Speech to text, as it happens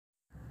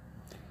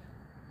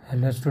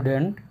Hello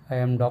student, I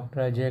am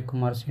Dr.A.K.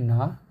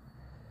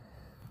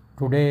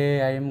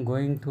 Today I am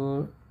going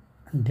to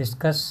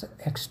discuss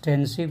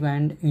extensive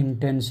and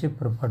intensive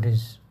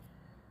properties.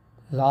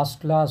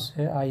 Last class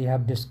I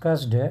have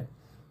discussed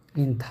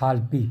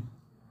enthalpy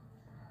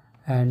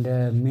and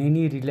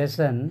many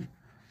relation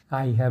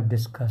I have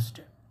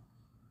discussed.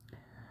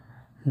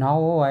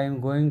 Now I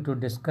am going to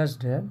discuss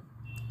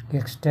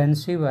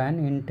extensive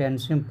and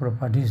intensive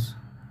properties.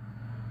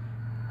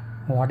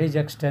 What is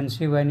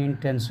extensive and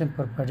intensive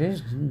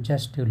properties?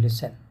 Just to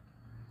listen.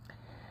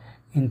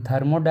 In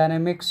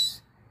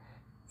thermodynamics,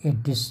 a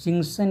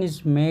distinction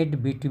is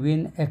made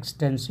between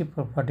extensive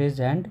properties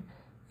and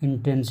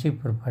intensive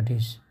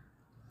properties.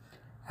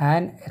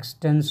 An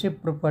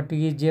extensive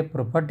property is a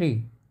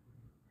property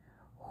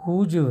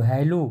whose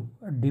value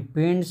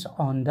depends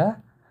on the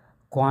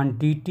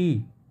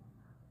quantity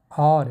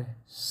or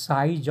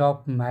size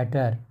of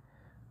matter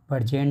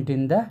present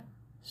in the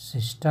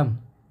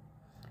system.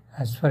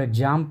 As for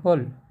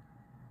example,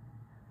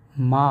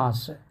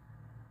 mass,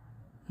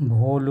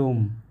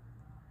 volume,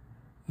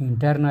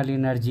 internal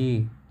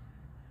energy,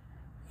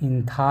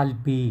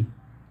 enthalpy,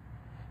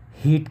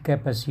 heat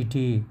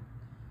capacity,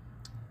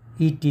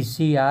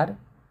 etc. are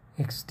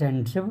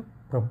extensive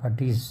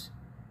properties.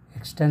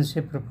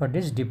 Extensive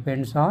properties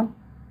depends on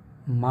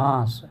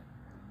mass,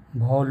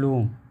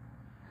 volume.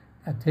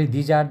 Actually,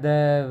 these are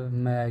the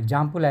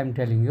example I am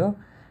telling you.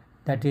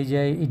 That is,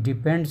 it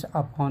depends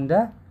upon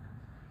the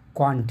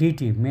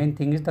quantity. Main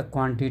thing is the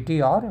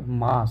quantity or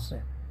mass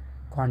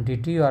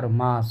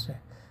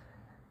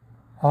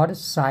or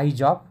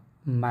size of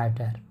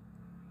matter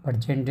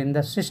present in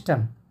the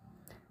system,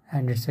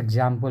 and its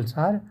examples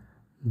are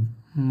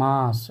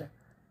mass,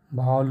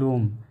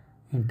 volume,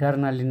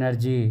 internal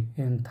energy,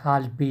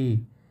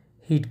 enthalpy,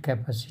 heat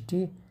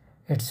capacity,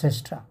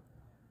 etc.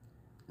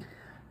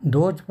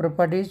 Those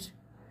properties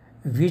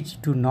which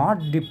do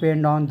not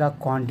depend on the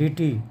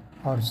quantity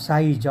or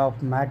size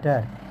of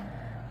matter,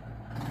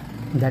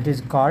 that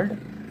is called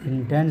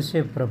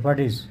intensive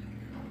properties.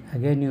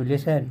 Again you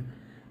listen.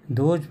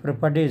 Those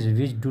properties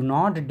which do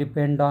not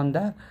depend on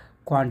the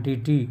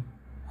quantity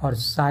or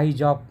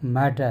size of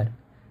matter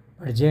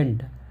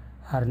present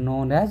are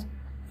known as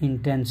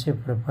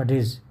intensive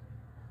properties.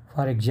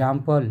 For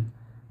example,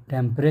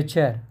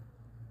 temperature,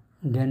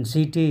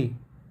 density,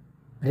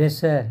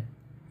 pressure,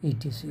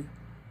 etc.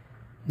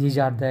 These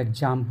are the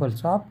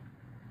examples of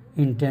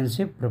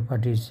intensive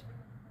properties.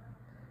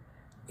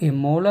 A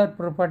molar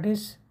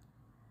properties.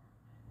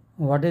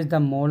 What is the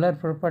molar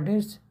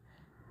properties?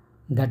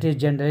 That is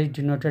generally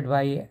denoted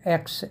by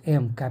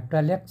Xm,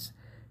 capital X,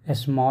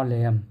 small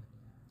m,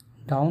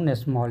 down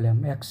small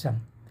m, Xm.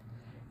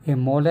 A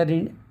molar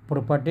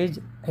properties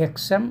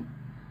Xm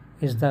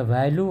is the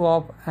value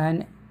of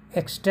an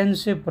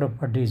extensive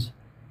properties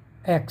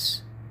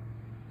X.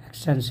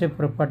 Extensive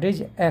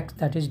properties X,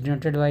 that is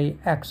denoted by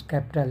X,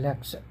 capital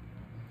X.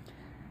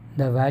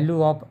 The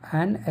value of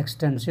an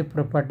extensive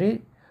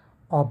property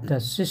of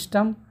the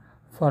system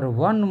for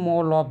 1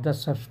 mole of the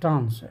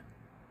substance.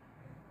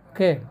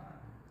 Okay.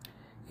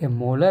 A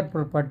molar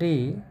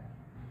property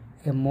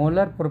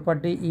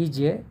is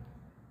a,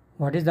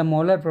 what is the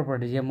molar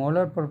property? A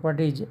molar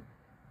property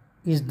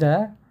is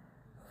the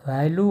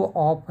value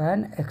of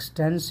an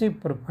extensive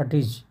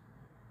properties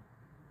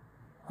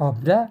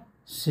of the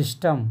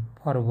system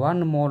for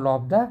 1 mole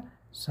of the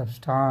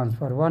substance,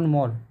 for 1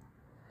 mole.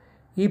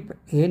 If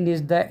N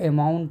is the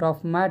amount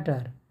of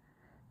matter,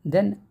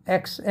 then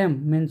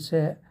Xm means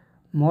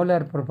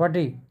molar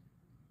property,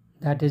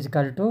 that is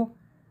equal to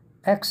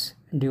X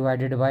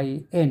divided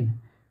by N,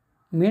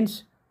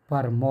 means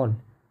per mole,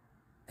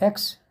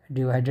 X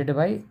divided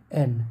by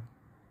N.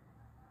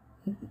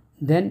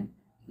 Then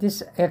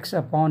this X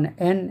upon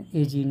N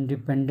is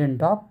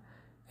independent of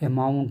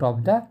amount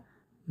of the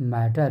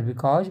matter,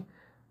 because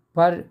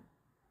per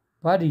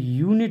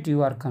unit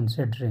you are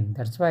considering.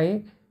 That's why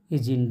it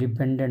is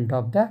independent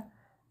of the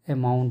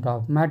amount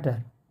of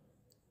matter.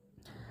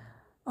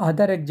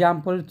 Other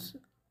examples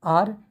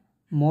are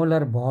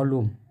molar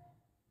volume,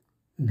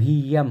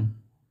 Vm.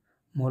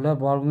 Molar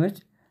volume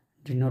is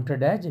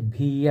denoted as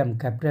Vm,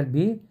 capital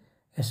B,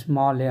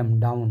 small m,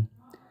 down.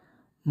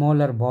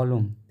 Molar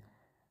volume.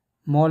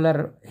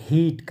 Molar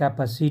heat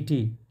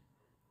capacity.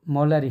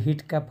 Molar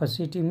heat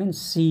capacity means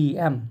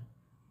Cm.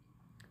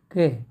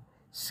 Okay,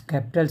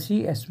 capital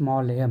C,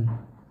 small m.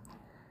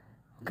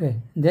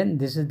 Okay, then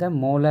this is the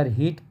molar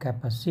heat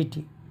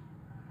capacity.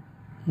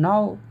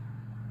 Now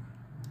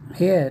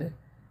here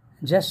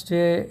just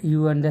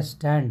you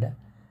understand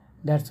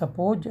that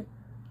suppose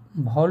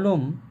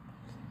volume,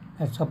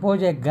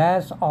 suppose a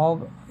gas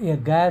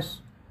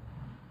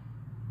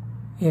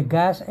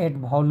at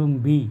volume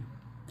B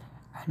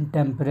and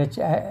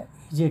temperature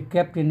is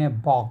kept in a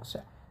box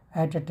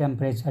at a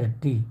temperature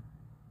T.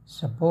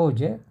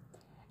 Suppose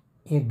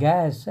a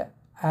gas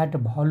at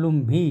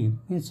volume B,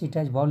 means it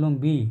has volume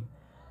B,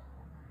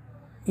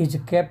 is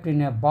kept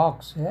in a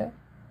box,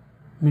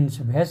 means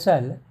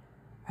vessel,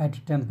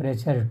 at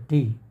temperature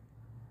T.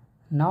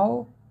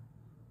 Now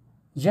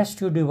just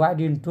to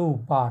divide in two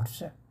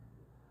parts.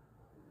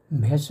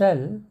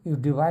 vessel you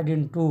divide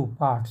in two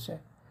parts,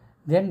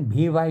 then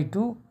V by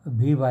 2,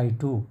 V by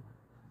 2.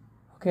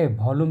 Okay,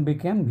 volume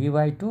became V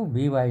by 2,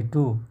 V by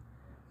 2.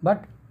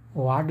 But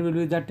what will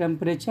be the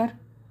temperature?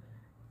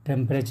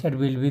 Temperature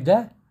will be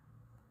the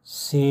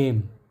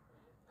same.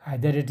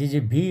 Either it is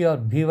V or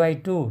V by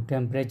 2,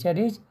 temperature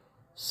is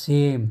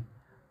same.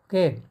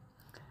 Okay,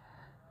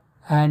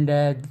 and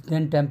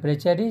then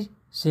temperature is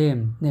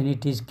same. Then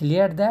it is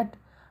clear that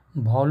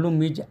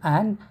volume is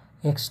an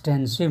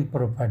extensive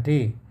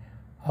property.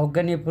 How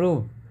can you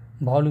prove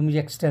volume is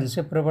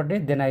extensive property?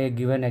 Then I have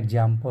given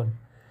example.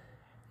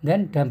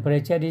 Then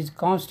temperature is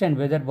constant,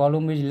 whether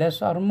volume is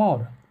less or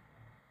more.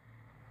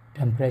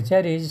 Temperature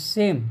is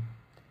same,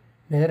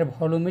 whether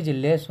volume is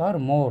less or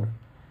more.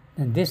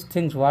 And these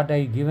things what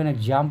I given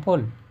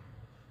example,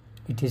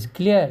 it is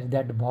clear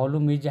that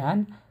volume is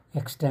an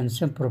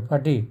extensive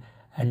property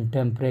and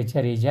temperature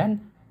is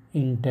an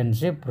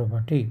intensive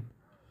property.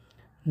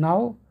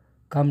 Now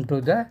come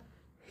to the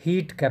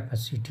heat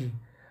capacity.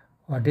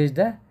 What is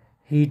the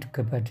heat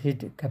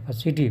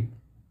capacity?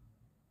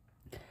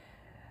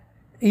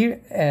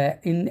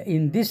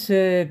 In this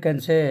can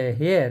say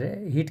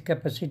here heat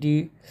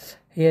capacity,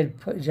 here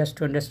just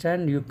to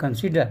understand you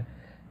consider,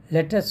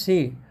 let us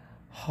see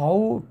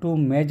how to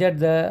measure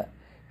the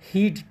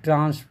heat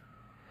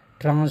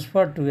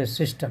transferred to a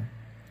system.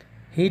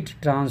 Heat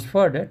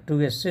transferred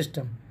to a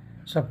system.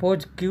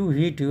 Suppose Q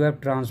heat you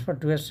have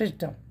transferred to a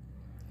system.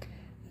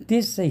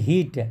 This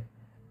heat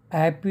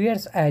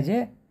appears as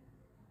a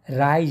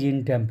rise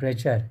in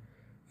temperature.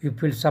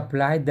 If you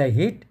supply the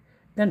heat,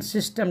 then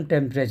system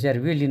temperature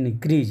will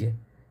increase.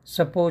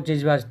 Suppose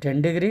it was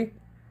 10 degree,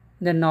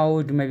 then now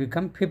it may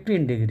become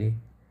 15 degree,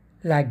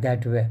 like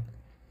that way.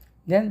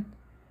 Then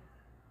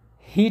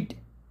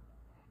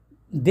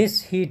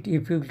this heat,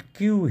 if you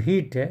Q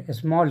heat, a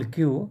small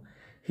Q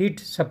heat,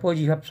 suppose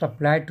you have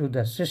supplied to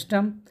the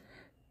system,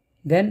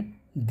 then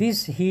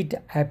this heat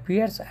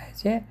appears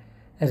as a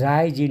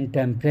rise in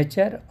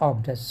temperature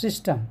of the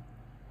system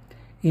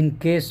in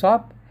case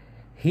of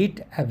heat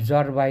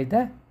absorbed by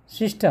the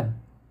system.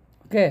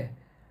 Okay,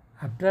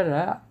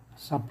 after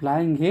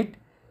supplying heat,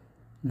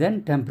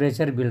 then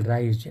temperature will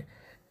rise.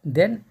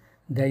 Then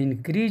the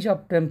increase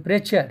of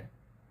temperature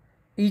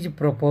is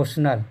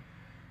proportional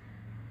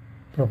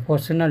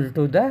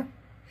to the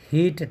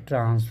heat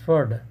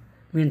transferred,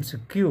 means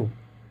Q.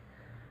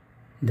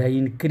 The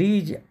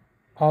increase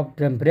of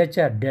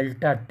temperature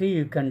delta T,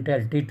 you can tell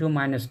T2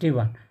 minus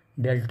T1,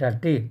 delta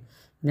T.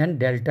 Then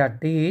delta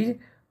T is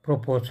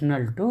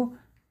proportional to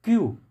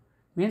Q,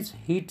 means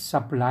heat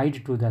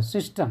supplied to the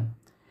system.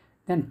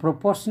 Then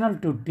proportional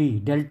to T,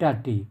 delta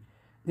T.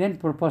 Then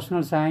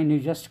proportional sign you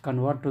just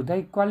convert to the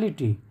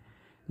equality.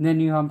 Then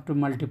you have to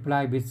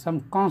multiply with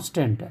some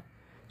constant.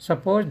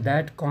 Suppose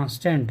that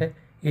constant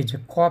is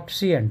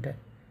coefficient.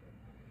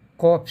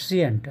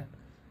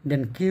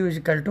 Then Q is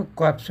equal to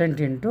coefficient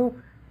into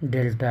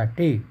delta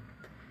T.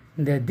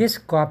 This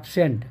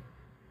coefficient,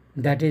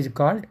 that is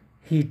called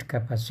heat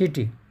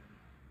capacity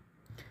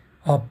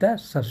of the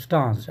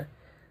substance.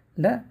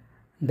 The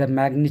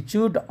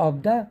magnitude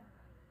of the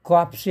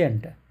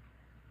coefficient.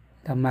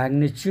 The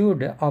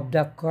magnitude of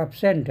the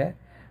coefficient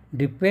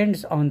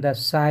depends on the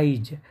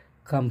size,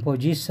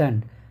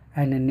 composition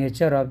and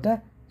nature of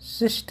the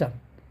system,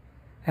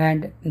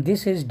 and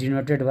this is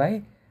denoted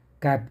by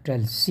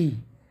capital C.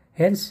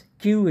 Hence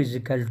Q is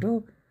equal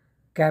to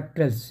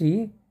capital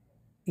C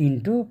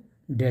into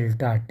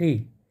delta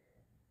T.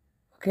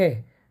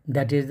 Okay,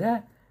 that is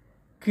the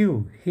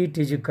Q, heat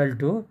is equal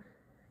to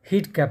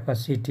heat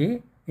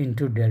capacity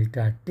into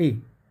delta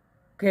T.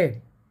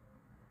 Okay,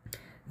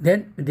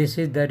 then this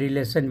is the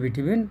relation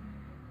between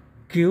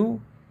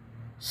Q,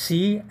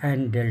 C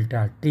and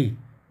delta T.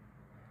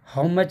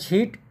 How much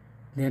heat?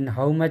 Then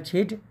how much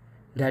heat?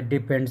 That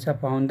depends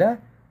upon the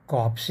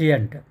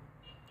coefficient.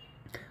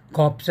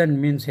 Coefficient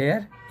means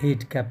here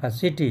heat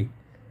capacity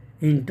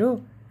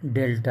into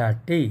delta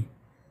T.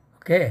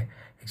 Okay,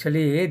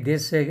 actually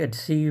this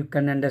see you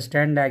can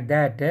understand like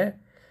that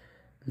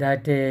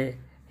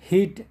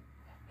heat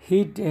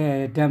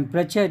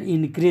temperature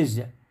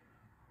increased,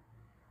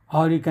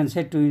 or you can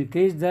say to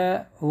increase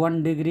the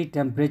 1 degree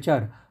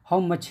temperature, how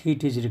much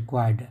heat is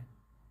required?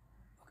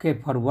 Okay,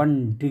 for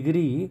 1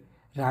 degree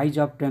rise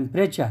of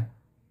temperature,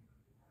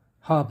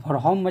 for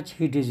how much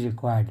heat is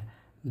required?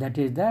 That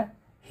is the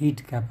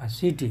heat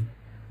capacity.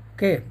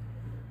 Okay,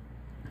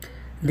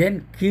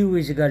 then Q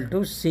is equal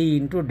to C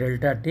into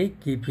delta T.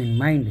 Keep in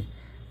mind,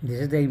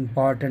 this is the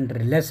important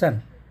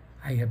relation.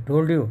 I have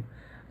told you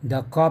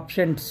the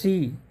coefficient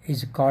C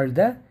is called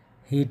the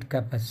heat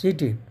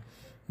capacity.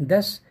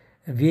 Thus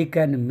we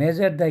can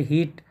measure the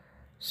heat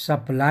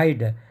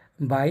supplied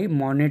by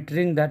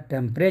monitoring the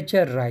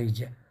temperature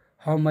rise.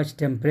 How much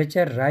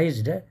temperature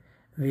raised,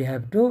 we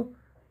have to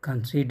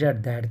consider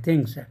that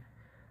things,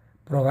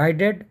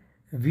 provided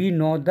we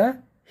know the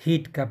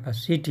heat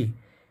capacity.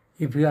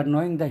 If we are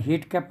knowing the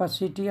heat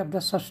capacity of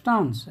the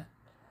substance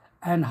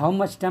and how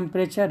much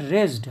temperature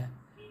raised,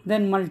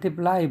 then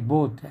multiply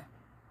both,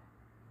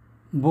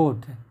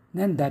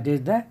 then that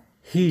is the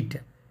heat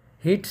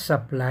heat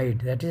supplied,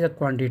 that is the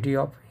quantity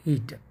of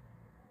heat.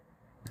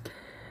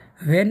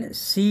 When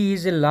C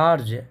is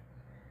large,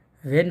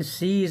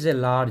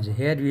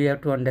 here we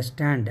have to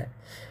understand,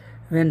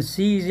 when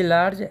C is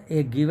large,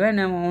 a given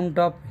amount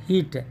of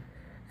heat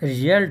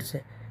results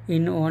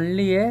in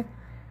only a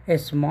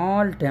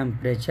small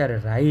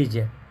temperature rise.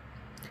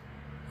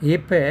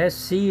 If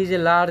C is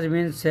large,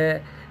 means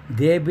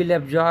they will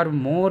absorb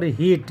more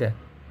heat,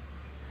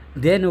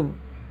 then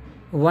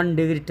 1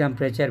 degree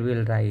temperature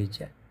will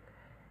rise.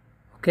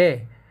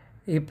 Okay,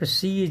 if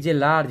C is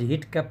large,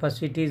 heat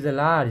capacity is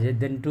large,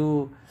 then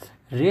to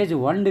raise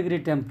 1 degree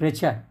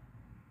temperature,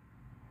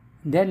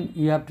 then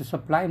you have to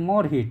supply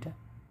more heat.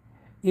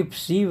 If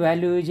C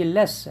value is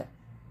less,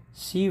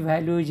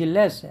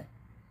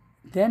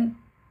 then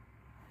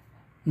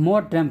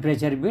more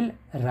temperature will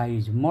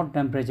rise. More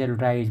temperature will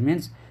rise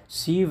means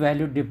C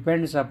value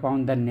depends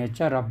upon the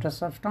nature of the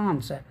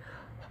substance.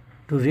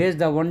 To raise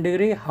the 1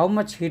 degree, how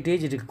much heat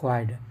is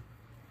required?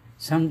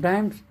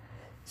 Sometimes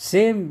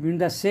in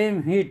the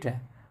same heat,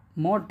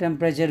 more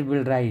temperature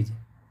will rise.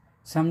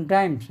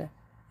 Sometimes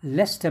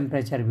less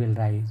temperature will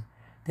rise.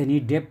 Then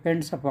it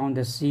depends upon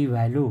the C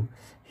value,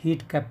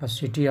 heat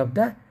capacity of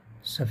the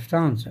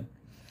substance.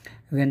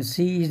 When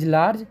C is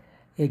large,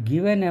 a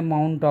given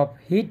amount of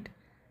heat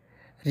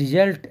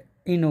result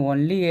in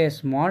only a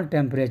small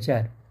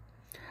temperature.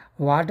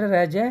 Water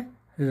has a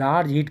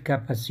large heat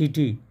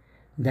capacity,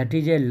 that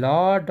is a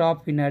lot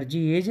of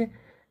energy is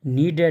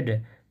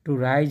needed to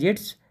rise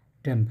its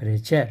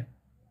temperature.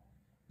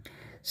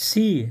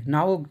 C,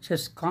 now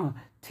just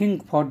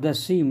think for the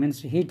C,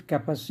 means heat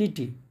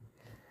capacity.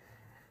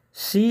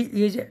 C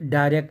is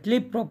directly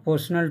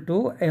proportional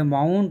to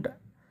amount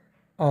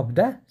of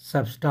the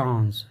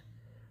substance.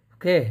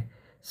 Okay,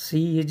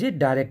 C is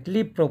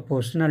directly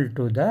proportional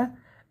to the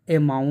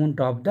amount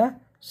of the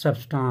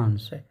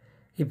substance.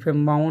 If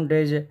amount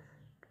is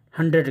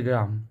 100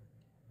 gram,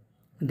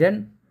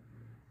 then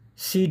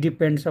C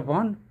depends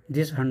upon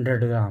this 100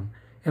 gram.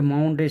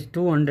 Amount is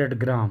 200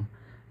 gram,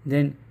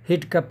 then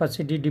heat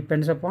capacity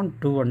depends upon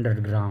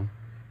 200 gram.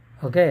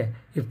 Okay,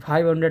 if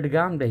 500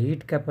 gram, the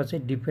heat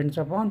capacity depends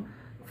upon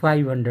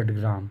 500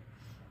 gram.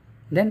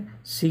 Then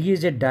C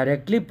is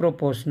directly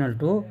proportional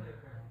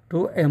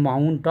to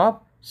amount of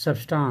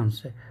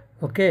substance.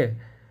 Okay,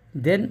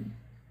 then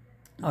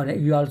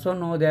you also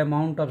know the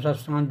amount of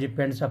substance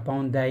depends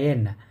upon the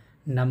N,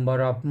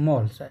 number of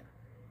moles.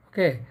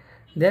 Okay,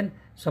 then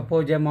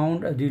suppose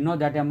amount, you know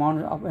that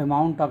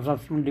amount of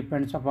substance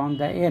depends upon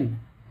the N,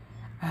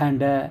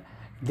 and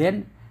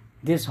then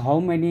this how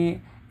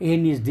many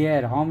N is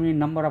there, how many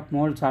number of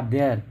moles are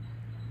there,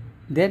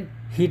 then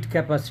heat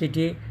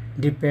capacity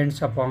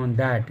depends upon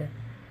that.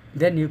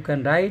 Then you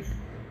can write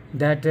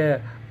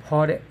that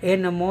for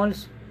N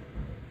moles,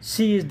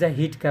 C is the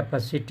heat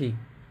capacity.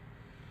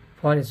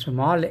 For a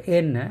small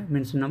n,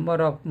 means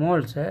number of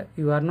moles,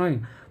 you are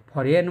knowing,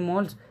 for n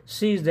moles,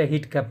 C is the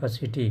heat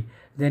capacity.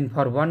 Then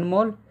for 1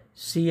 mole,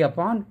 C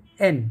upon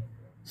N.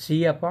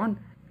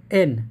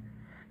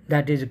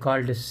 That is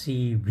called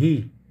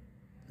CV.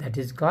 That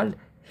is called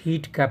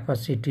heat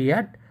capacity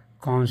at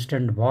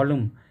constant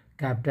volume.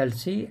 Capital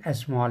C,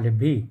 small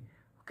b.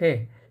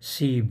 Okay,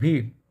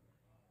 CV.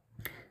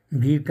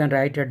 B you can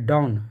write it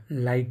down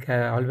like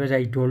always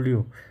I told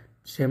you.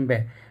 Same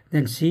way.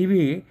 Then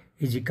CV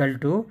is equal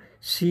to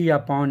C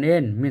upon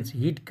N, means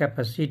heat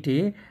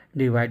capacity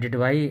divided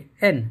by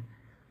N.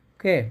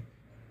 Okay.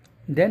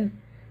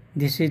 Then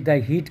this is the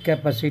heat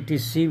capacity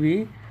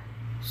CV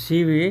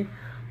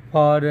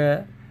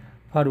for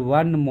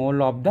 1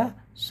 mole of the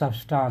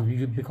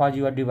substance, because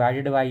you are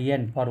divided by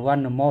N for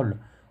 1 mole.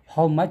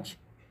 How much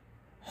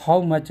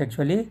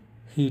actually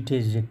heat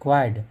is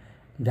required?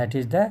 That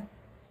is the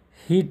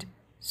heat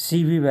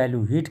CV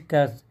value,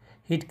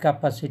 heat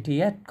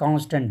capacity at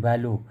constant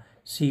value.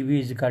 CV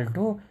is equal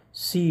to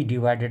C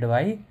divided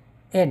by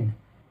N,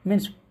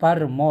 means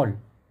per mole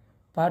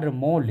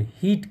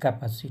heat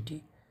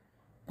capacity.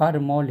 That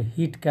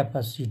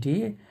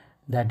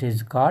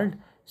is called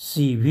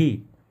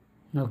CV.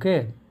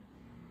 Okay,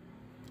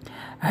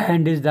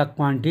 and is the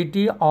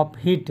quantity of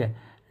heat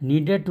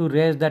needed to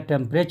raise the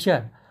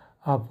temperature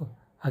of,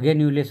 again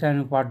you listen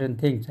important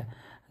things,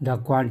 the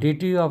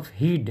quantity of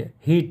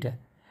heat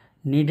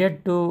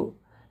needed to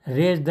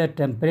raise the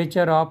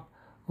temperature of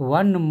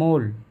 1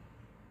 mole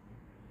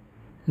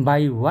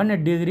by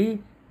 1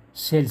 degree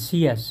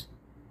Celsius,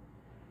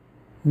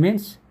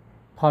 means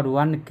for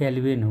 1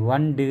 Kelvin,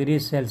 1 degree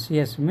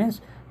Celsius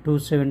means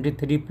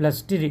 273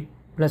 plus T,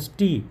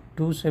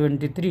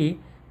 273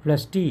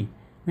 plus T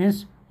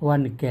means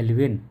 1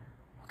 Kelvin.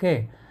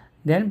 Okay,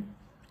 then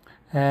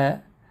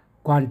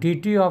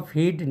quantity of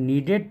heat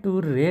needed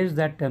to raise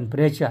the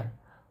temperature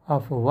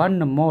of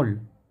 1 mole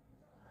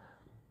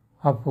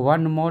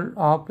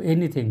of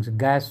anything,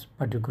 gas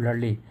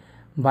particularly,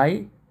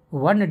 by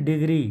 1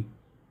 degree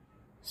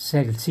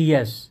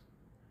Celsius,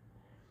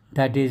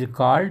 that is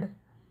called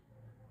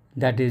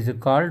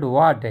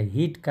what?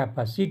 Heat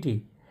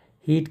capacity.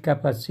 Heat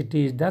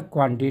capacity is the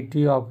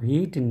quantity of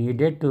heat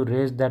needed to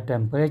raise the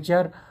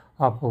temperature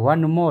of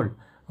 1 mole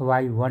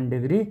by 1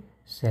 degree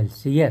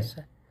Celsius.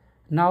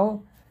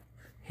 Now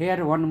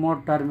here one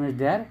more term is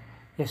there,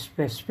 a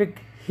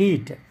specific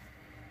heat.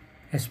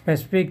 A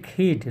specific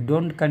heat,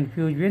 don't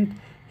confuse with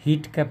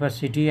heat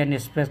capacity and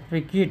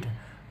specific heat,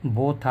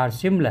 both are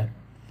similar.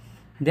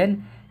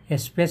 Then a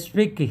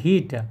specific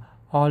heat,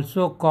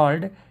 also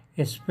called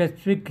a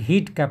specific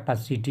heat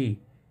capacity.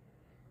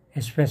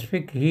 A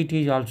specific heat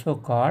is also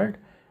called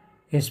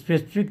a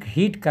specific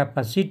heat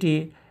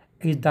capacity,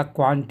 is the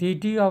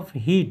quantity of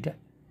heat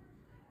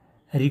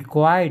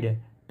required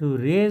to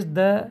raise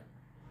the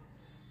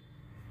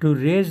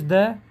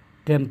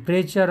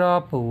temperature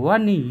of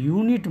 1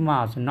 unit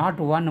mass, not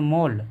 1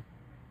 mole,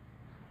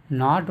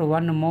 not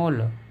 1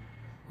 mole,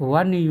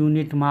 1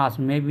 unit mass,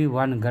 maybe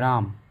 1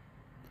 gram,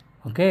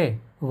 okay,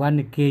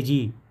 1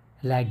 kg,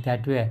 like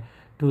that way,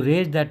 to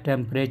raise the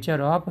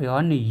temperature of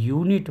 1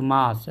 unit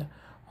mass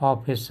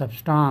of a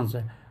substance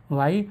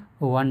by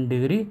 1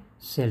 degree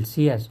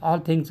Celsius. All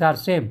things are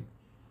same.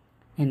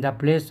 In the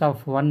place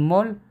of 1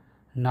 mole,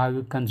 now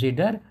you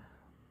consider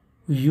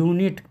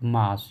unit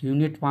mass.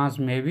 Unit mass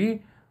may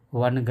be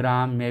 1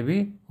 gram,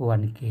 maybe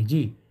 1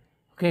 kg.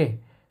 Okay,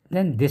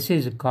 then this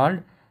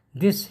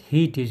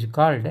heat is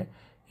called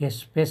a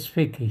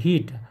specific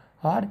heat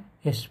or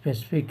a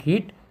specific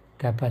heat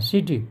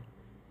capacity.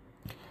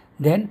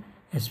 Then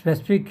a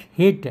specific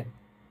heat,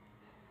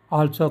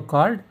 also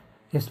called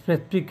a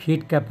specific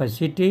heat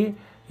capacity,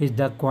 is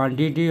the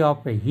quantity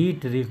of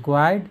heat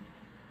required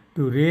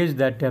to raise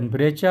the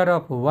temperature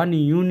of 1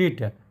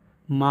 unit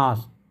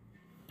mass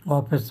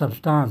of a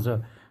substance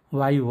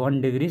by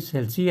 1 degree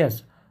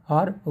Celsius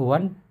or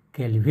 1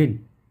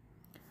 Kelvin.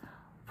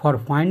 For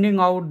finding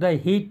out the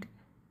heat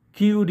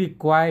Q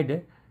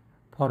required,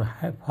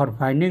 for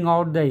finding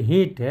out the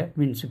heat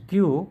means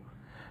Q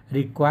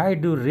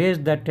required to raise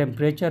the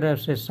temperature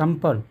of a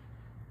sample,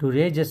 to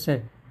raise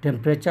a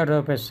temperature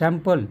of a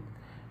sample,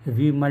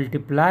 we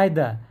multiply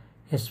the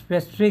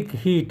specific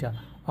heat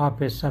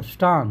of a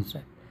substance.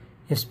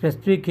 A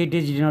specific heat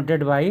is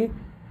denoted by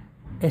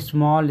a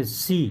small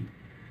c.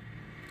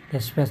 The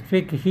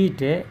specific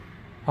heat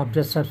of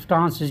the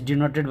substance is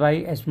denoted by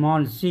a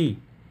small c.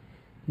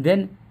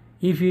 Then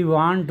if we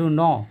want to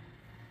know,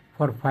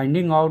 for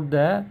finding out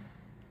the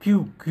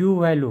Q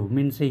value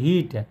means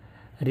heat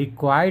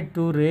required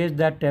to raise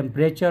the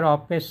temperature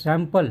of a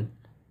sample,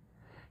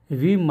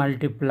 we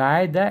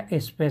multiply the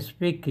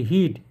specific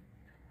heat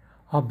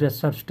of the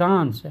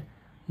substance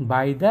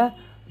by the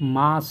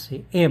mass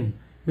m,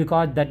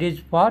 because that is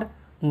for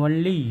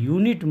only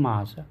unit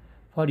mass.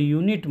 For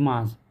unit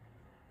mass,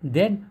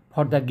 then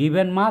for the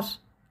given mass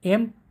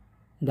m,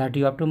 that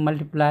you have to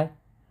multiply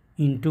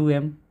into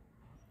m.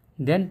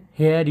 Then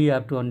here you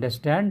have to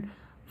understand,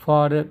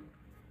 for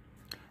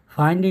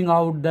finding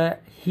out the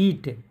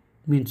heat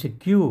means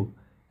Q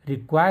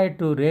required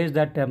to raise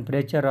the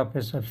temperature of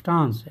a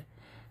substance,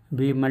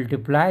 we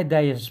multiply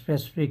the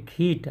specific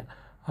heat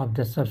of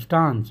the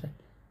substance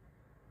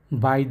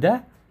by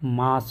the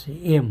mass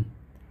m,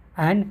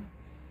 and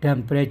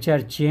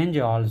temperature change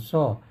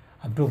also,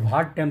 up to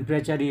what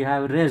temperature you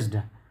have raised.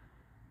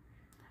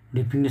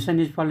 Definition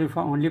is only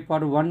for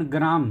 1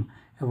 gram,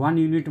 1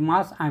 unit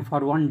mass, and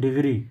for 1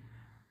 degree.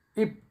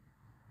 If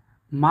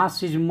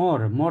mass is more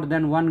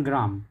than 1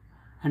 gram,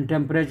 and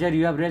temperature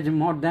you have raised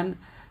more than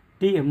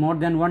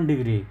 1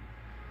 degree,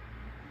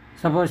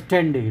 suppose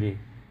 10 degree,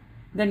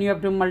 then you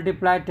have to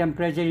multiply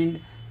temperature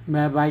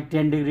by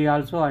 10 degree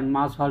also, and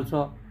mass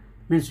also,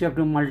 means you have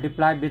to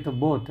multiply with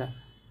both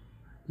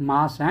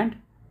mass and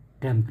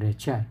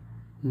temperature.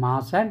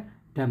 Mass and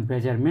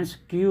temperature means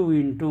Q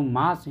into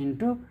mass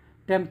into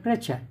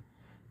temperature.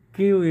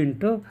 Q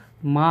into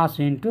mass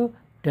into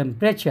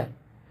temperature.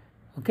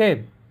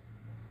 Okay,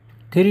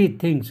 3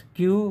 things: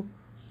 Q,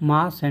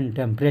 mass and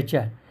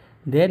temperature.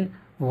 Then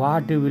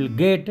what you will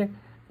get,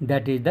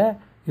 that is the,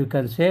 you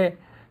can say,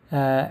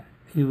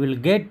 you will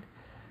get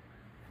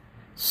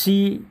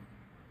C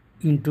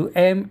into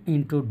M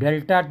into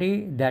delta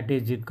T, that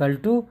is equal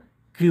to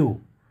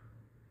Q.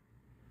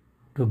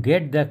 To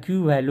get the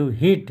Q value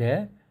heat,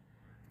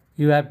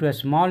 you have to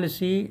small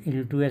c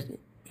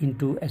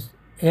into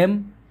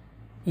M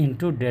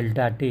into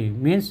delta T,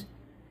 means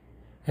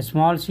a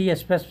small c a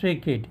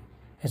specific heat,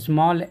 a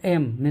small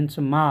m means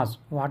mass,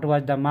 what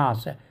was the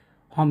mass,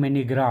 how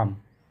many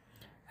gram,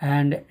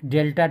 and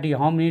delta T,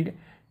 how many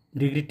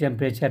degree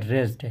temperature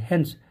raised.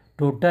 Hence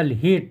total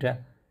heat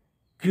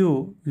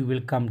Q you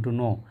will come to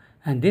know,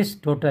 and this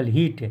total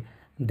heat,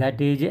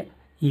 that is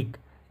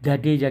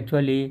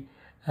actually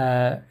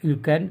you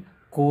can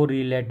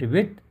correlate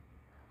with,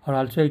 or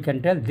also you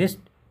can tell this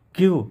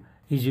Q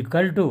is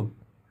equal to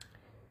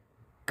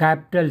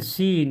capital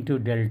C into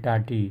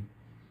delta T.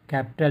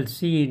 Capital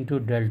C into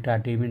delta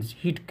T means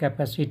heat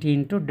capacity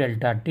into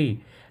delta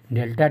T.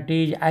 Delta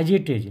T is as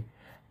it is,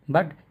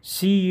 but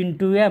C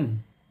into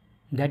M,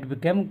 that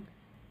become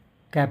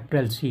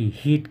capital C,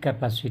 heat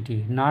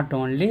capacity, not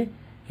only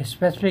a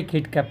specific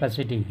heat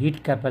capacity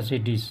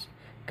is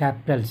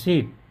capital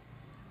C.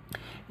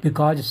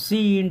 Because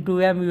C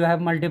into M you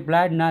have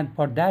multiplied, now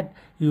for that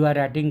you are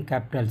adding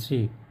capital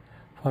C.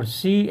 For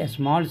C, a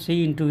small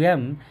c into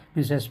m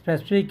means a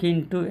specific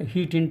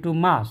heat into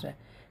mass,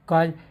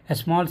 because a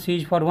small c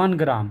is for 1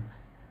 gram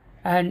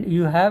and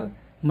you have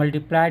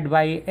multiplied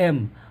by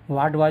m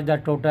what was the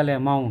total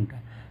amount.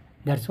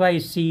 That's why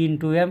C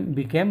into m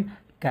became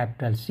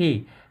capital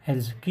C.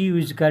 Hence Q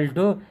is equal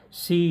to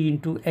C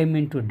into m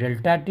into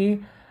delta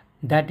T,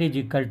 that is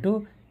equal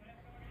to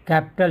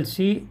capital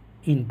C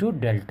into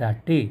delta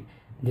T.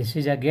 This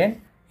is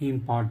again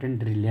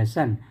important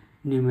relation.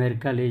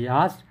 Numerical is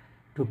asked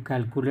to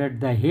calculate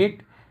the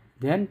heat,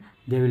 then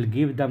they will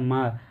give the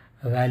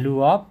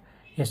value of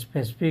a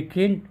specific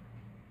heat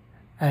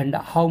and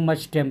how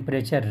much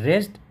temperature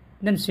raised,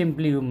 then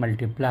simply you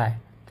multiply.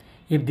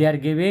 If they are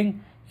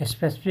giving a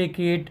specific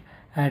heat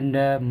and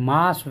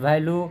mass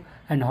value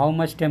and how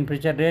much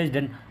temperature raised,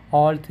 then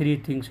all three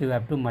things you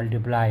have to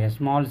multiply. A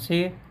small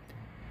c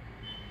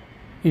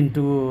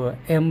into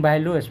m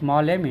value, a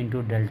small m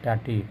into delta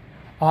T.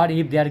 Or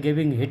if they are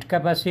giving heat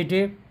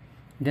capacity,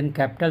 then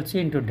capital C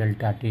into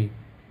delta T.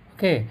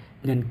 Okay,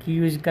 then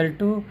Q is equal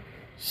to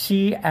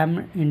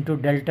Cm into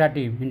delta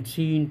T, means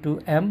C into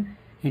m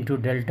into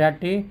delta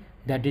T,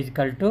 that is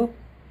equal to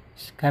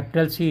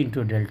capital C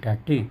into delta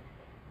T.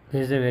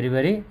 This is a very,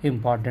 very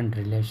important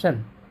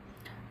relation.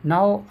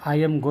 Now I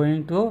am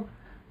going to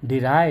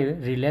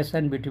derive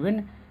relation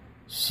between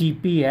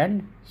Cp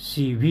and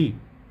Cv.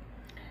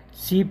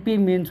 Cp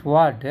means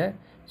what?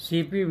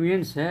 Cp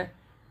means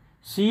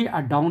C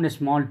down a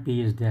small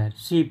p is there.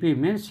 Cp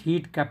means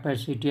heat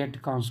capacity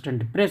at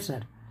constant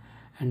pressure,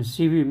 and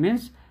Cv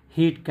means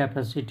heat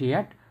capacity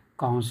at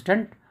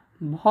constant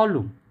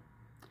volume.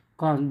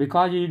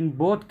 Because in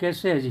both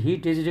cases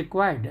heat is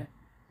required.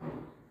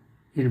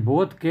 In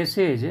both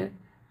cases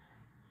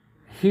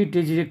heat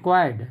is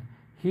required.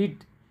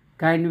 Heat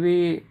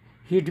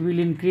will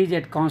increase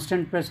at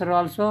constant pressure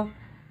also,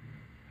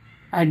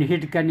 and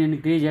heat can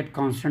increase at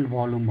constant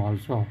volume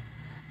also.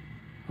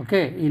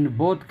 Okay, in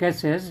both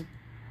cases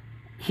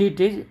heat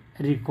is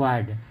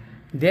required.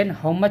 Then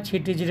how much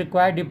heat is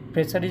required if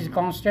pressure is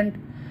constant?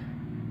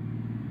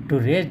 To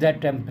raise the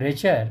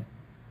temperature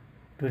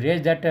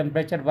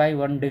by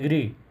 1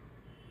 degree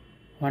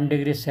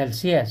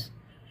Celsius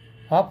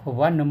of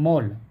 1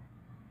 mole.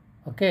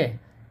 Okay,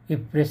 if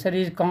pressure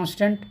is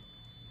constant,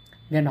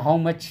 then how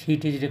much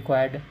heat is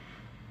required?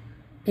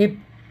 If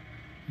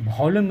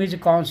volume is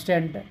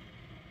constant,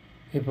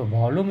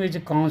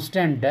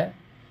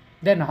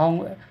 then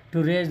how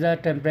to raise the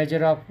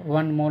temperature of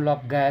 1 mole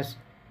of gas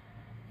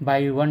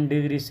by 1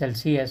 degree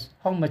Celsius,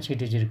 how much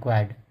heat is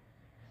required?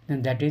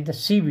 Then that is the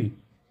Cv.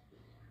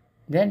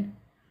 Then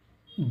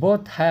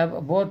both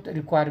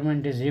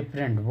requirement is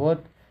different. Both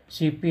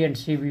Cp and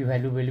Cv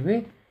value will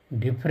be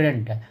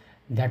different.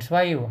 That's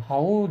why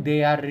how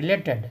they are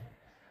related,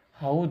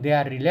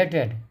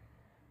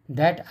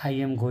 that I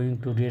am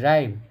going to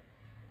derive.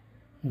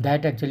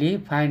 That actually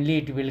finally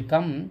it will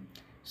come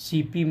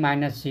Cp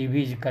minus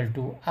Cv is equal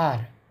to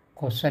R.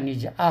 Question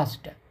is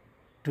asked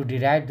to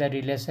derive the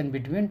relation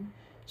between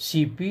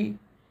Cp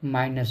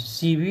minus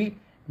Cv,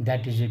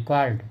 that is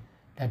equal,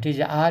 that is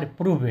R,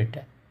 prove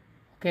it.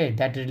 Okay,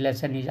 that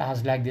relation is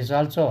asked like this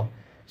also.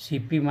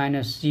 Cp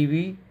minus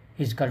Cv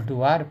is equal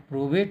to R,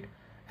 prove it.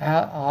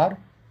 Or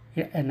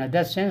in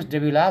another sense they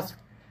will ask,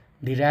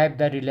 derive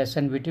the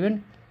relation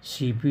between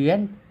Cp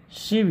and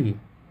Cv.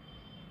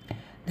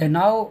 Then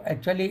now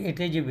actually it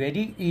is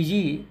very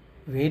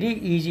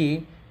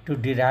easy to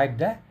derive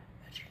the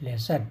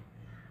relation.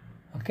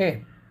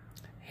 Okay,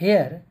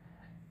 here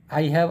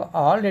I have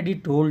already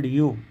told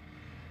you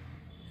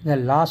the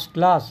last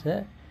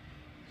classes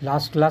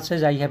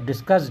I have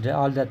discussed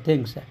all the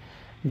things,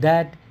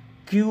 that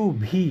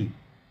QV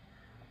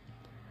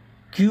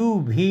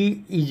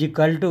is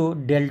equal to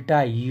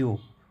delta U.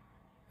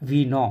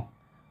 We know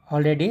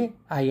already,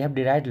 I have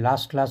derived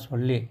last class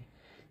only.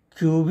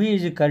 QV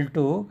is equal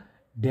to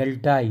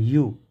delta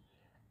U,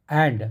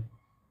 and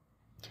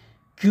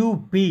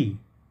QP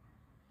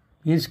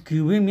means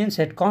QV means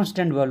at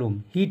constant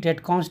volume, heat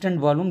at constant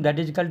volume, that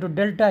is equal to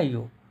delta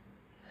U.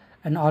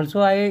 And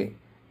also I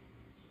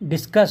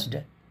discussed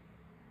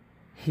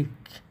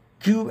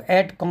Q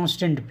at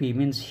constant P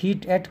means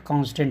heat at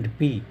constant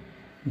P,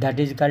 that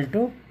is equal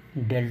to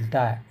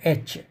delta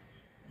H.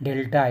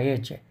 Delta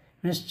H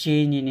means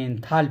change in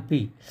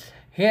enthalpy.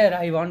 Here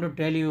I want to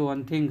tell you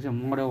one thing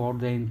more about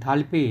the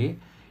enthalpy.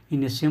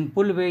 In a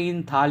simple way,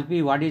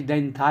 enthalpy, what is the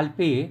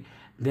enthalpy?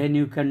 Then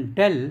you can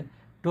tell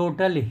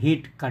total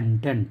heat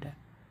content.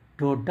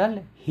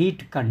 Total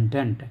heat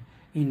content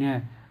in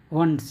a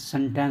one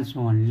sentence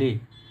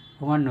only.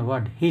 One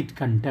word, heat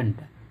content.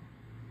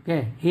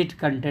 Okay, heat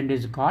content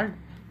is called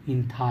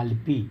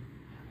enthalpy.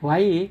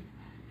 Why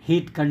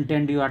heat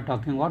content you are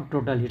talking about?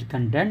 Total heat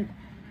content.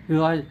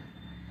 Because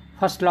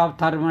first law of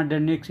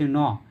thermodynamics, you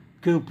know,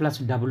 Q plus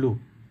W.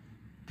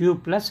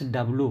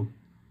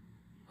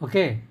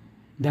 Okay,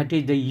 that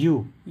is the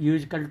U. U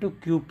is equal to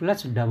Q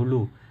plus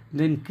W.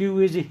 Then Q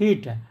is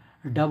heat.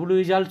 W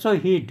is also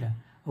heat.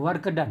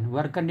 Work done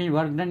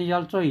is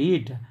also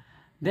heat.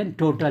 Then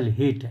total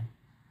heat.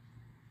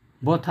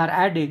 Both are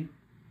adding,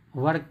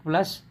 work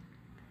plus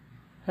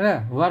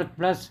work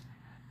plus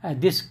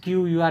this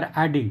Q you are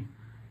adding,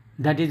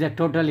 that is the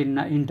total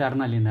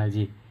internal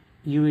energy.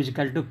 U is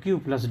equal to Q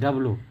plus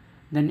W.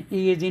 Then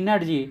E is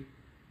energy,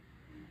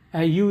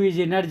 U is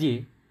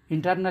energy,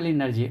 internal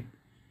energy.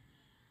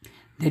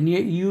 Then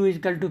U is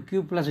equal to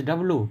Q plus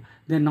W.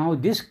 Then now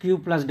this Q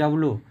plus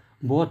W,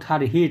 both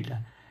are heat.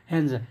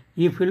 Hence,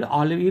 if you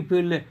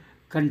will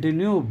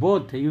continue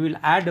both, you will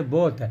add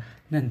both,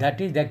 then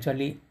that is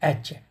actually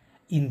H,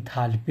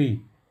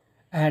 enthalpy.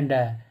 And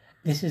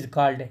this is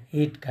called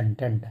heat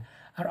content.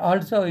 Or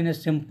also in a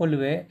simple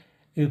way,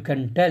 you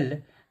can tell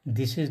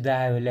this is the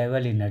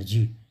available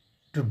energy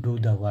to do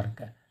the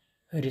work.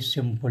 Very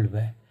simple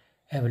way.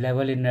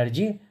 Available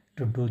energy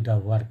to do the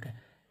work.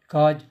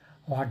 Because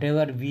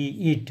whatever we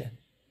eat,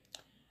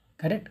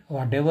 correct?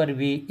 Whatever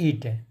we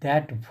eat,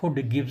 that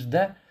food gives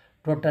the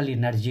total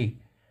energy.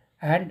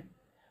 And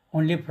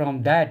only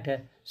from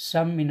that,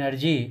 some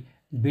energy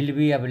will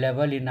be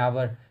available in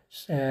our,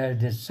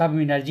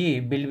 some energy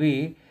will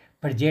be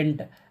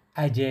present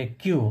as a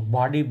Q.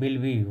 Body will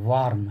be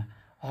warm.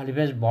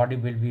 Always body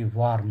will be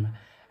warm.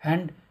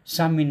 And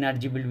some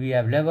energy will be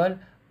available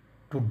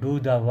to do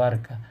the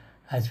work.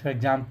 As for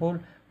example,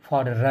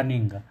 for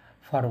running,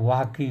 for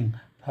walking,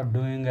 for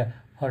doing,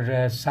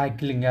 for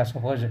cycling.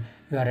 Suppose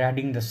you are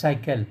riding the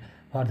cycle,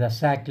 for the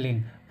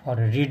cycling, for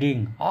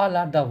reading. All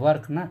are the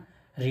work, na?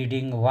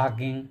 Reading,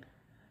 walking,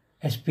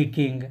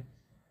 speaking.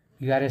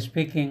 You are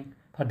speaking,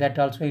 for that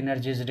also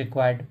energy is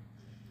required.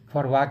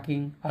 For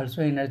walking,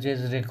 also energy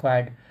is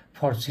required.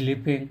 For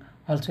sleeping,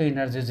 also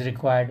energy is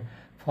required.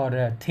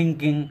 For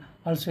thinking,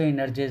 also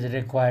energy is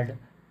required.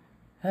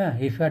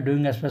 If you are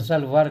doing a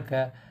special work,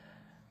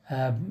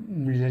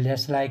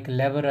 just like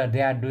laborer,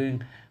 they are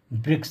doing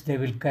bricks, they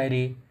will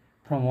carry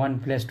from one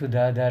place to the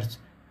others.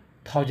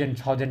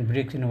 Thousand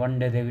bricks in one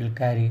day they will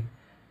carry.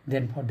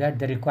 Then for that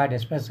they require a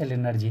special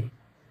energy.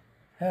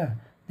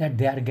 That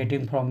they are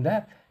getting from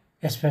the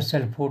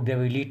special food, they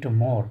will eat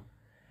more.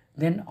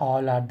 Then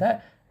all are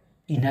the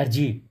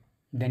energy.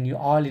 Then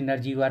all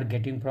energy you are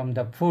getting from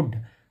the food.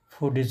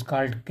 Food is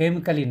called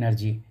chemical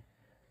energy.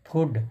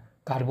 Food,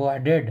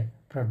 carbohydrate,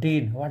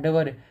 protein,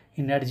 whatever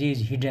energy is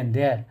hidden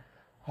there,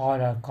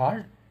 all are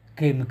called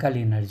chemical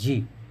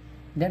energy.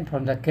 Then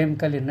from the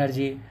chemical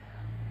energy,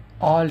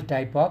 all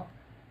type of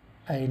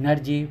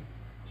energy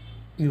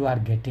you are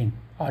getting.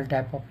 All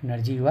type of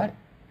energy you are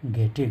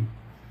getting.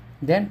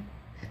 Then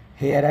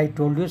here I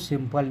told you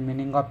simple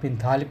meaning of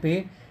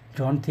enthalpy.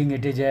 Don't think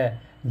it is a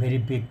very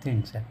big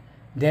thing, sir.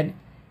 Then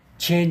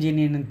change in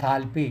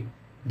enthalpy,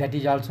 that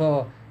is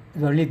also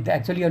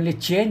only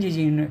change is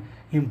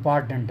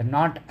important,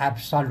 not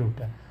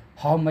absolute.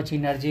 How much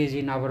energy is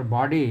in our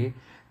body,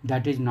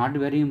 that is not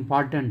very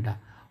important.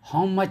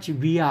 How much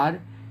we are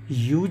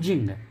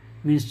using,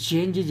 means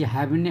change is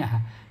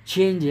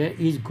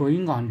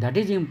going on, that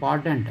is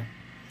important.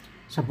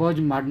 Suppose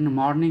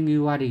morning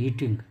you are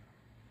eating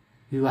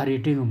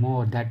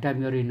more, that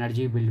time your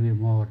energy will be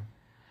more.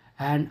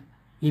 And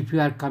if you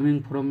are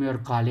coming from your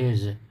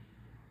college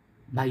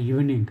by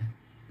evening,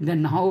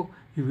 then now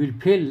you will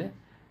feel,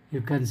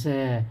 you can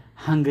say,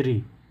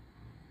 hungry.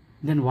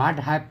 Then what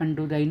happened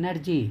to the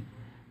energy?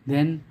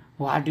 Then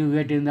what you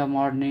get in the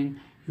morning,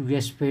 you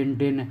get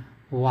spent in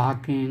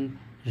walking,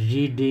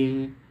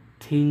 reading,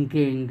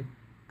 thinking,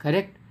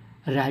 correct?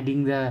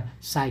 Riding the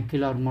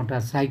cycle or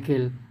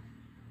motorcycle,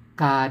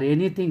 car,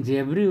 anything.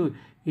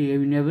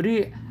 In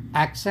every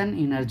action,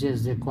 energy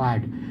is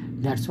required.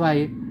 That's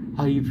why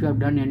if you have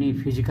done any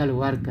physical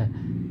work,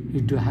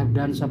 if you have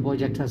done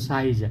suppose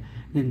exercise,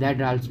 then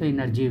that also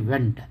energy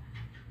went.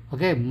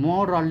 Okay,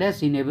 more or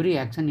less in every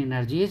action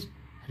energy is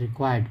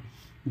required.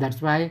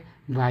 That's why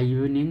by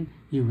evening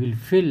you will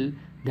feel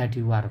that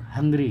you are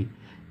hungry.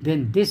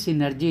 Then this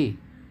energy,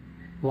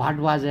 what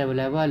was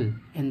available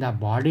in the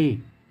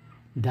body,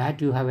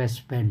 that you have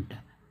spent.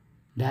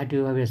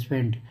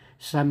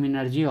 Some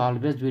energy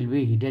always will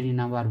be hidden in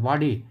our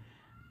body.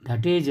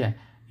 That is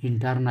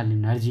internal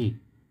energy.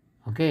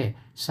 Okay,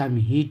 some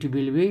heat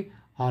will be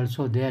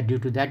also there. Due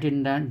to that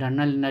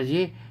internal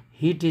energy,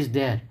 heat is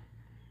there.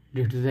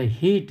 Due to the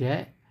heat,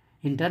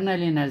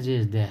 internal energy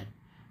is there.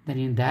 Then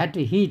in that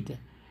heat,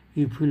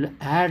 if you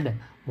add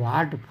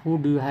what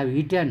food you have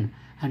eaten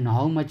and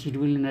how much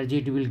energy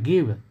it will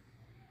give,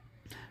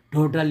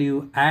 total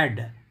you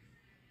add,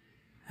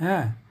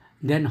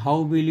 then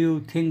how will you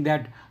think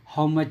that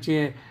how much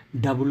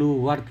W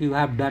work you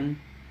have done?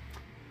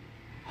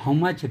 How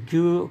much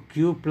Q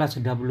plus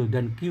W?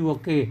 Then Q,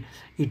 okay,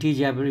 it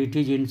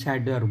is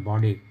inside your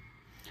body.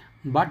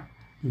 But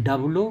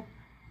W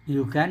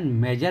you can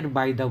measure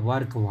by the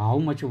work, how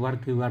much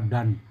work you have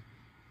done.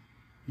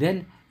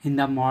 Then in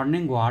the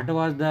morning, what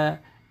was the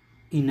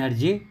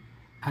energy?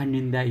 And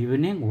in the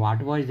evening,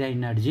 what was the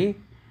energy?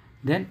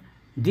 Then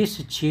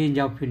this change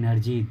of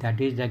energy, that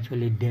is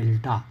actually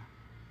delta.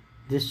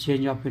 This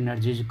change of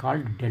energy is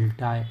called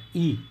delta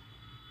E,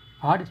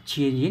 or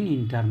change in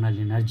internal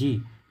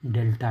energy,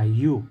 delta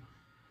U.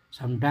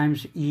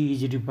 Sometimes E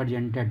is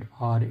represented,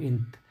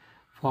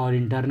 for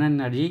internal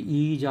energy,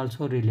 E is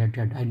also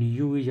related and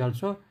U is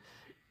also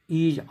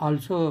E is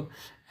also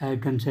you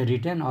can say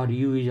written, or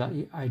U is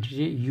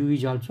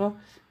also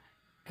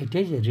it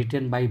is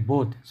written by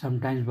both,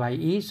 sometimes by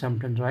E,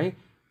 sometimes by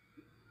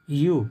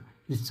U.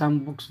 In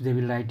some books they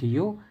will write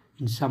U,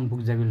 in some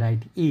books they will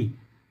write E.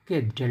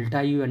 Okay,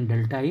 delta U and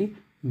delta E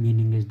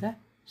meaning is the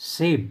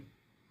same.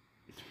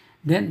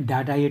 Then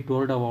that I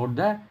told about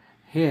the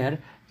here,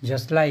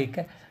 just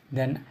like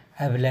then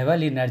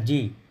available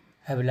energy,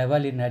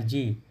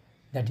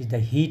 that is the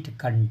heat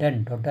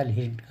content, total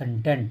heat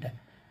content,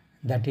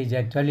 that is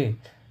actually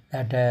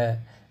that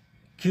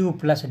Q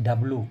plus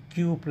W,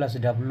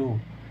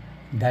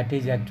 that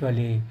is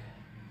actually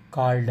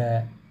called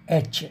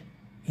H,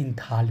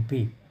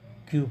 enthalpy.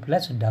 Q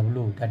plus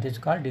W, that is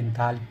called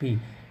enthalpy,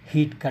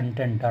 heat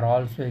content, or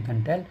also you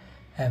can tell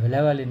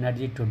available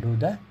energy to do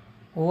the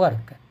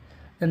work.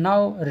 So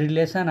now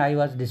relation I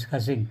was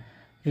discussing,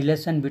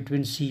 relation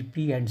between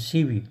Cp and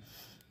Cv.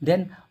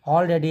 Then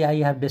already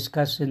I have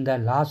discussed in the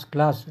last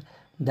class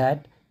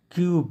that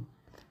QB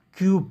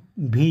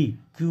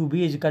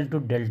is equal to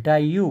delta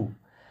U,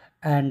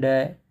 and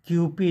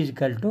QP is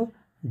equal to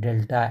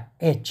delta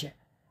H.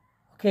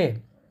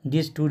 Okay,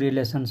 these two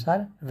relations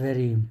are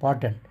very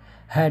important.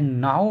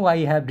 And now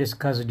I have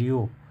discussed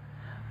you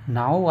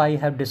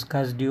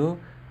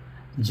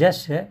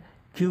just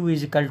Q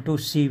is equal to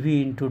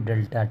Cv into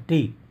delta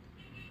T.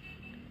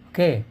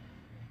 Okay,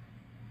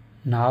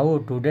 now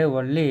today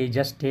only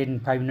just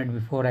 5 minutes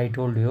before I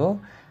told you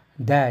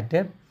that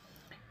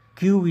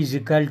Q is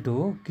equal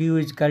to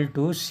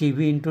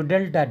Cv into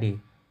delta T.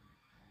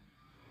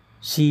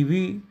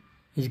 Cv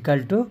is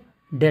equal to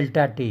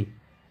delta T,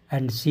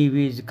 and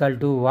Cv is equal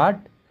to what?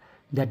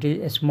 That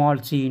is a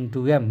small c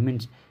into m,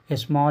 means a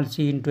small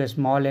c into a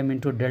small m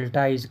into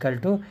delta is equal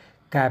to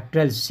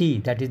capital C,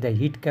 that is the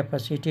heat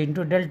capacity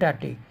into delta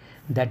T,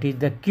 that is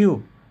the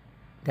Q.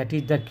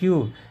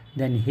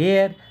 Then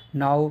here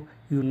now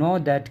you know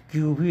that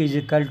QV is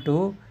equal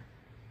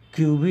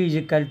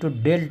to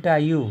delta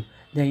U.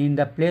 Then in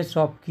the place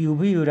of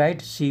QV you write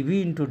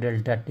Cv into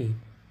delta T.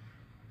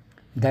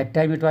 That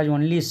time it was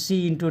only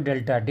C into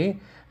delta T.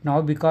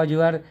 Now because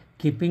you are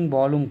keeping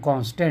volume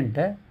constant,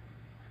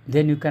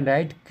 then you can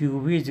write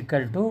QV is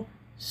equal to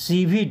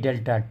Cv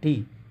delta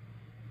T.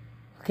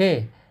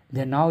 Okay,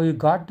 then now you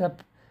got the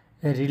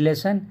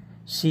relation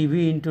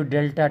Cv into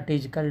delta T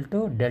is equal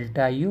to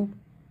delta U,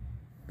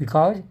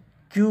 because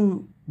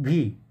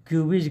QV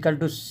is equal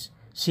to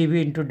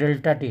Cv into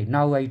delta T.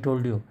 Now I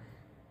told you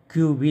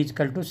QV is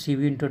equal to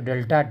Cv into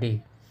delta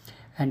T,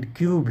 and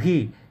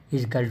QV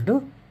is equal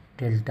to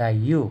delta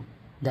U.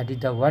 That is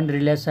the one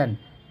relation,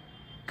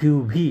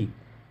 QV.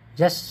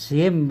 Just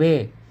same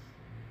way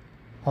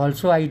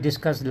also I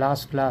discussed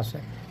last class,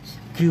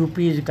 QP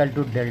is equal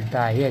to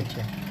delta H,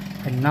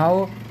 and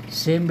now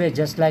same way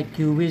just like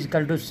QV is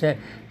equal to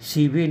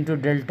Cv into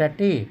delta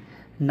T,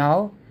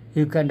 now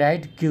you can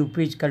write QP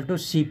is equal to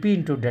Cp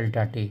into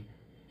delta T.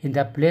 In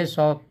the place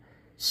of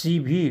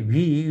Cv,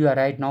 you are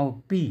right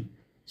now P.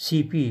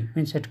 Cp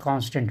means at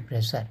constant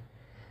pressure.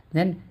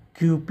 Then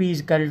Qp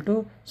is equal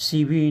to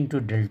Cv into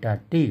delta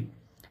T,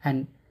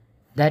 and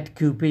that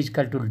Qp is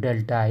equal to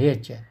delta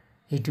H.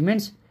 It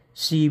means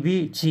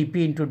Cp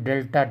into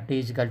delta T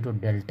is equal to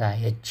delta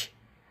H.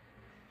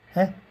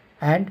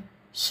 And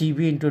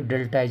Cv into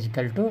delta is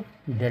equal to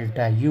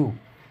delta U.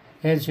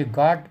 Hence you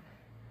got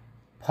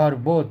for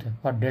both,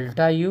 for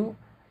delta U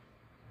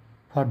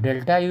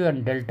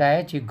and delta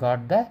H, you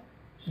got the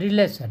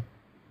relation.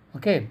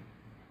 Okay,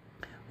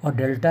 for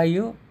delta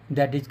U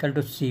that is equal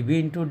to Cv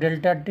into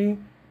delta T,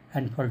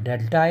 and for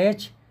delta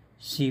H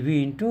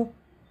Cp into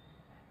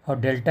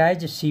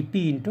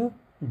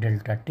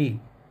delta T.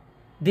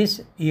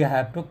 This you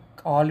have to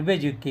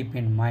always you keep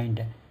in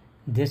mind,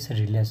 this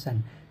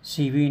relation.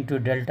 Cv into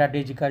delta T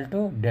is equal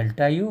to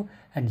delta U,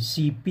 and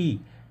Cp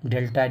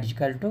delta is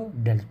equal to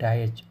delta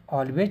H.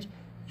 Always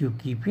you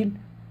keep in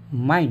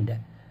mind.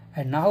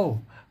 And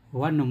now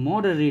one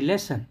more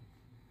relation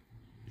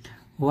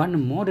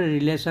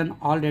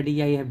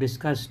already I have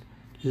discussed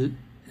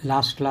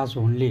last class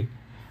only,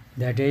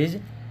 that is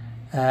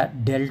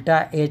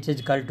delta H is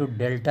equal to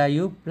delta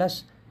U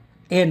plus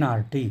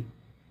nRT.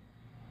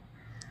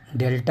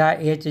 Delta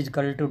H is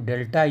equal to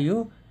delta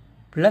U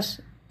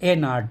plus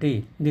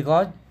nRT,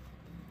 because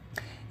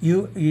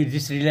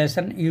this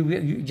relation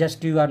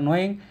you are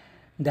knowing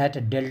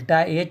that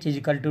delta H is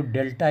equal to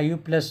delta U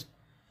plus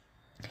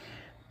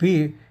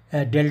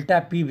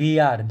delta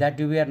PVR, that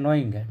we are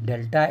knowing.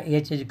 Delta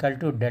H is equal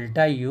to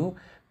delta U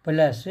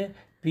plus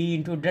P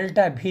into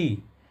delta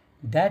V,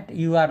 that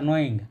you are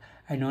knowing,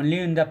 and only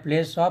in the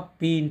place of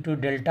P into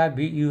delta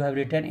V you have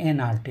written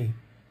nRT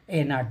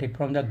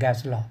from the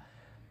gas law,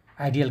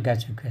 ideal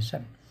gas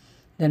equation.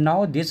 Then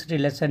now this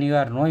relation you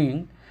are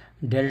knowing,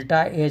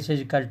 delta H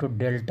is equal to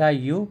delta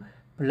U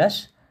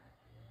plus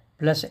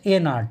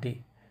nRT.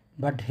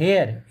 But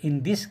here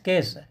in this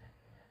case,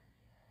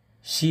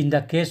 see, in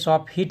the case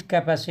of heat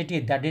capacity,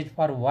 that is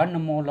for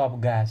 1 mole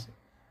of gas.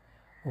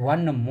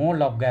 1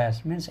 mole of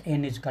gas means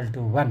N is equal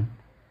to 1.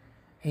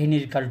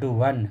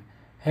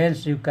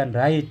 Hence you can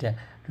write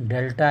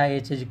delta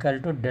H is equal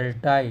to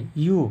delta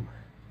U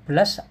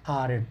plus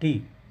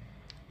RT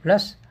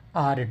plus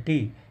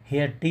RT.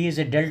 Here T is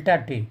a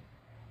delta T.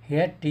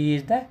 Here T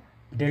is the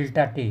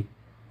delta T.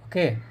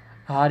 Okay,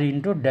 R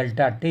into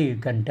delta T you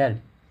can tell.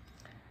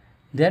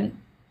 Then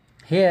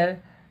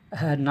here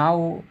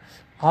now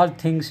all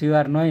things you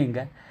are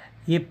knowing.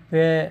 If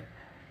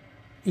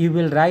you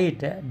will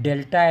write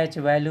delta H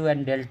value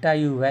and delta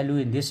U value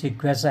in this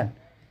equation,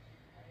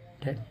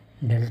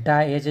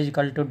 delta H is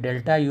equal to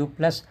delta U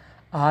plus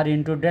R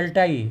into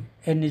delta E,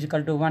 N is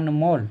equal to 1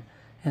 mole,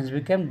 hence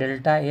became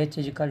delta H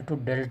is equal to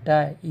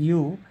delta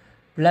U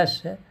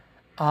plus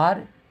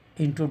R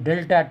into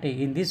delta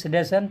T. In this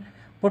relation,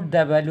 put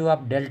the value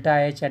of delta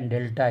H and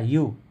delta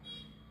U.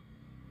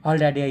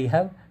 Already I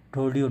have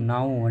told you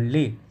now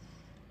only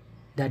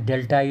that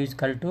delta U is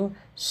equal to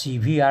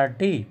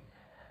CVRT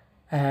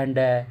and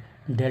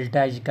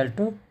delta is equal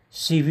to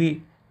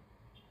CV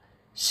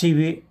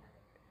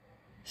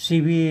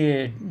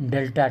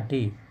delta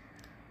T.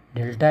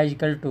 Delta is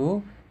equal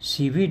to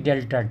CV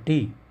delta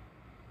T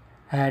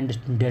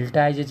and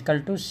delta is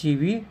equal to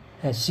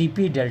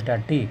CP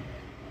delta T.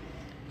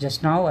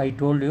 Just now I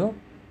told you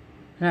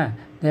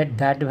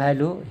that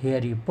value here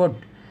you put.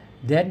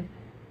 Then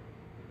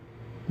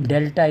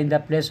delta in the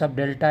place of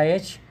delta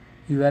H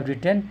you have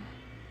written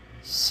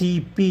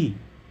Cp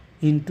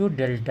into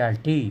delta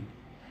T,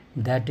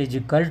 that is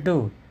equal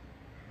to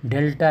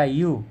delta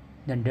U.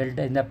 Then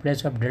delta in the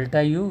place of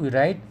delta U we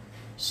write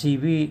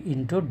Cv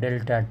into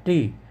delta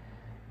T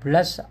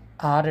plus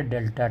R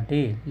delta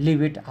T.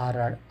 Leave it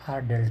R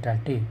delta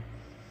T.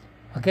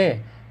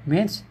 Okay,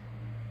 means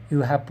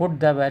you have put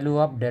the value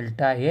of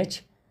delta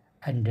H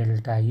and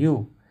delta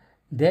U.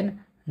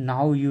 Then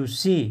now you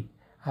see,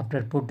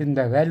 after putting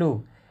the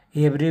value,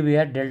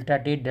 everywhere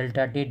delta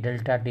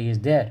T is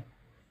there.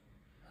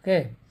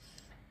 Okay,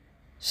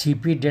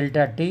 Cp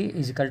delta T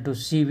is equal to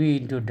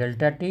Cv into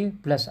delta T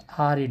plus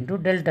R into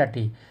delta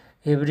T.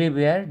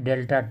 Everywhere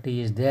delta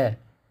T is there.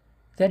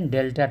 Then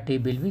delta T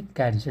will be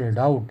cancelled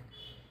out.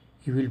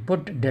 You will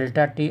put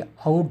delta T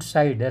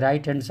outside,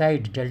 right hand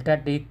side,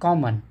 delta T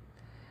common.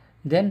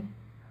 Then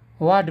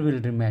what will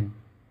remain?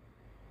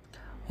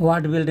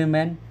 What will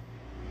remain?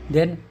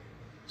 Then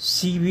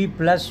Cv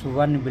plus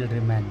 1 will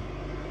remain.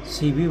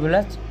 Cv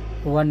plus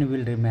 1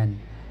 will remain.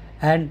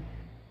 And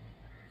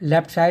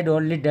left side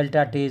only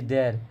delta T is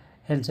there.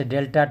 Hence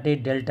delta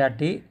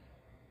T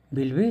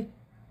will be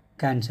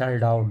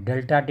cancelled out.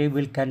 Delta T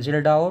will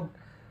cancelled out.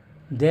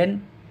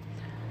 Then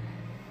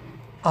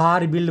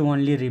R will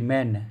only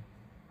remain.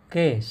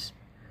 Okay.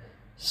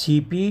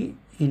 Cp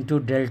into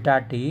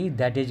delta T,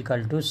 that is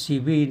equal to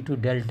Cv into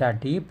delta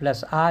T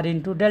plus R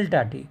into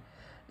delta T.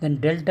 Then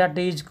delta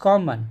T is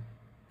common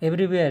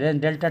everywhere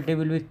and delta T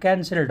will be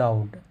cancelled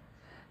out.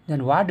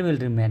 Then what will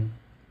remain?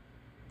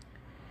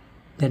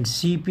 Then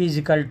Cp is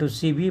equal to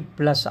Cv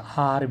plus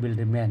R will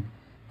remain.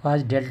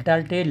 Because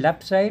delta T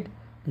left side,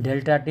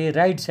 delta T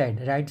right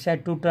side. Right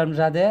side two terms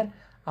are there.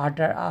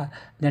 After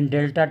then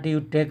delta T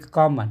you take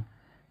common.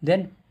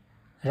 Then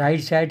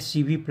right side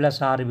Cv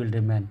plus R will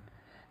remain.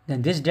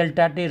 Then this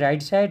delta T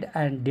right side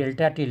and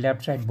delta T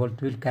left side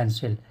both will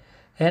cancel.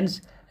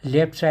 Hence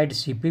left side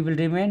Cp will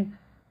remain.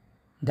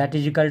 That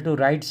is equal to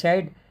right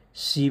side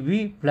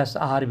Cv plus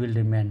R will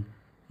remain.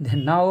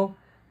 Then now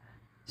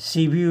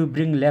Cv you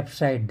bring left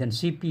side, then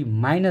Cp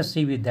minus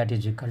Cv, that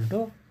is equal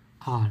to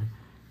R.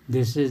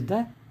 This is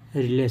the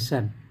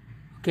relation.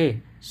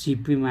 Okay,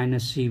 Cp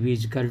minus Cv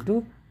is equal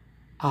to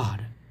R.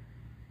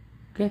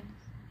 Okay,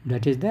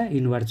 that is the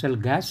universal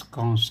gas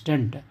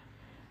constant.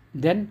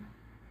 Then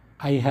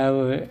I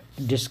have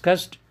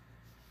discussed,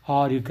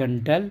 or you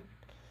can tell,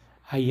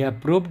 I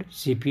have proved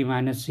Cp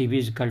minus Cv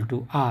is equal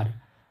to R.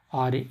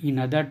 Or in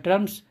other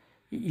terms,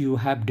 you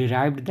have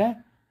derived the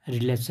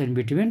relation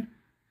between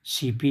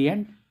Cp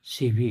and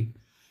Cv.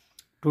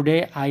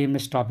 Today I am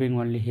stopping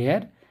only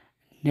here.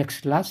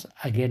 Next class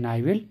again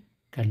I will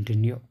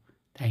continue.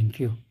 Thank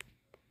you.